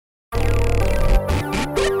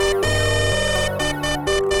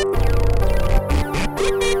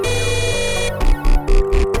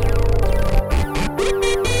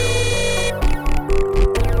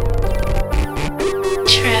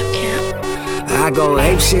I go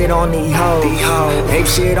ape shit on these hoes, ape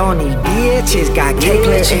shit on these bitches. Got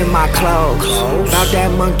cakes in my clothes, about that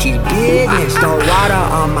monkey business. Throw water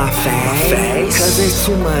on my face, cause it's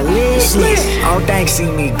too malicious. Oh, thanks, see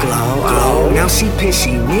me glow. Now she pissed,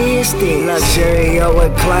 she missed it. Luxury over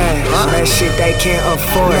class, that shit they can't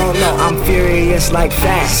afford. I'm furious like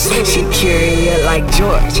fast, she curious like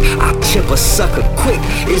George. I chip a sucker quick,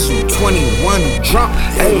 it's you 21 drunk.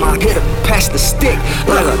 Hey, my hitter pass the stick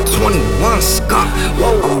like a 21 skunk.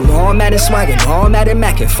 I'm all mad and swaggin', all mad and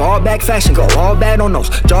mackin'. Fall back fashion, go all bad on those.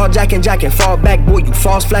 Jaw jackin', fall back, boy. You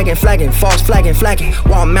false flagging, false flagging.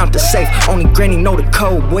 While I'm out the safe, only granny know the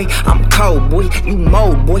code, boy. I'm cold, boy. You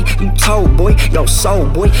mold, boy. You told, boy. Yo, soul,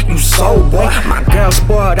 boy. You soul, boy. My girl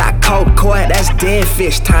spoiled, I cold court. That's dead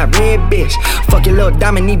fish, time red bitch. Fuck your little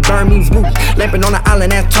diamond, need burn me booty. Lampin' on the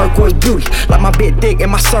island, that's turquoise beauty. Like my big dick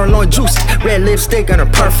and my sirloin juicy. Red lipstick and her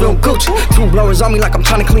perfume Gucci. Two blowers on me like I'm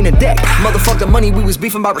tryna clean a deck. Motherfuck the money, we was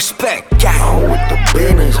beefing about respect. I'm with the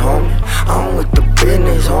business, homie. I'm with the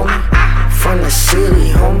business, homie. From the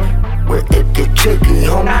city, homie, where it get tricky,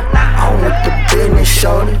 homie. I'm with the business,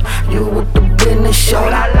 shorty. You with the business,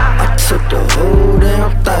 shorty. I took the whole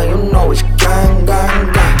damn thing, you know it's gang,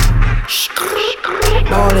 gang, gang.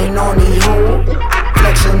 Ballin' on these hoes,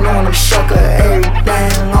 flexin' on them sucker,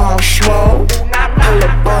 everything all swole. Pull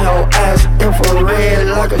up on your ass, infrared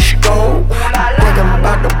like a scope. Thinkin'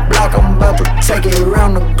 about the block, I'm about to take it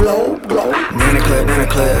around the globe, Nana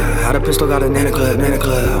clip, how the pistol got a nana clip.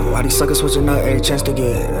 Why these suckers switching up every chance to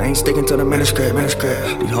get? I ain't sticking to the manuscript.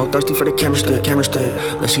 These hoes thirsty for the chemistry.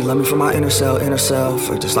 Let she love me for my inner self.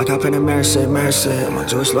 Just like I painted Mary said. My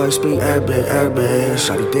Jewish love speak Arabic.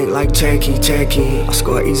 Shawty dick like Cherokee. I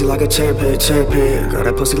score easy like a cherry pit. Girl,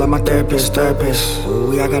 that pussy like my therapist.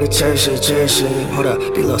 Ooh, I gotta cherish it. Hold up,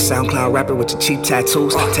 these little SoundCloud rapper with your cheap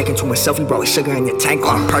tattoos. Taking too much selfie, bro, like sugar in your tank.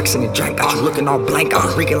 All perks in the drink, got you looking all blank.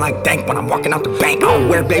 I'm reeking like dank when I'm walking out the bank. I don't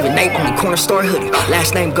wear baby name, only corner store hoodie.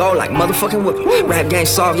 Last name gold like motherfucking Whoopi. Rap game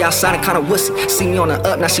solved, y'all sounding kinda wussy. See me on the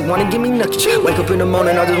up, now she wanna give me nookie. Wake up in the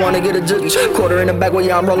morning, I just wanna get a jiggy. Quarter in the back where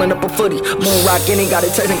y'all rolling up a footy. Moon rock in it, got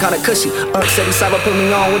it tasting kinda cushy. Said he cyber put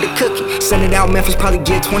me on with the cookie. Send it out, Memphis probably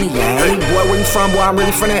get 20, yeah. Hey, boy, where you from, boy? I'm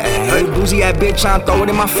really from the A. Hey, boozy ass bitch, tryna throw it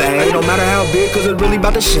in my face. No matter how big, cause it's really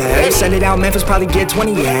about the shade. Send it out, Memphis probably get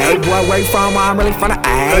 20, yeah. Hey, boy, where you from, boy? I'm really from the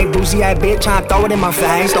A. Boozy ass bitch, tryna throw it in my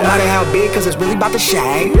face. No matter how big, cause it's really about the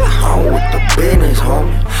shade. I'm with the business,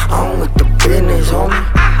 homie. I'm with the business, homie.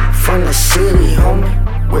 From the city, homie,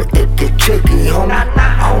 where it get tricky, homie.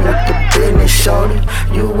 I'm with the business, shorty.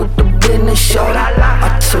 You with the business, shorty.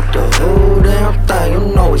 I took the whole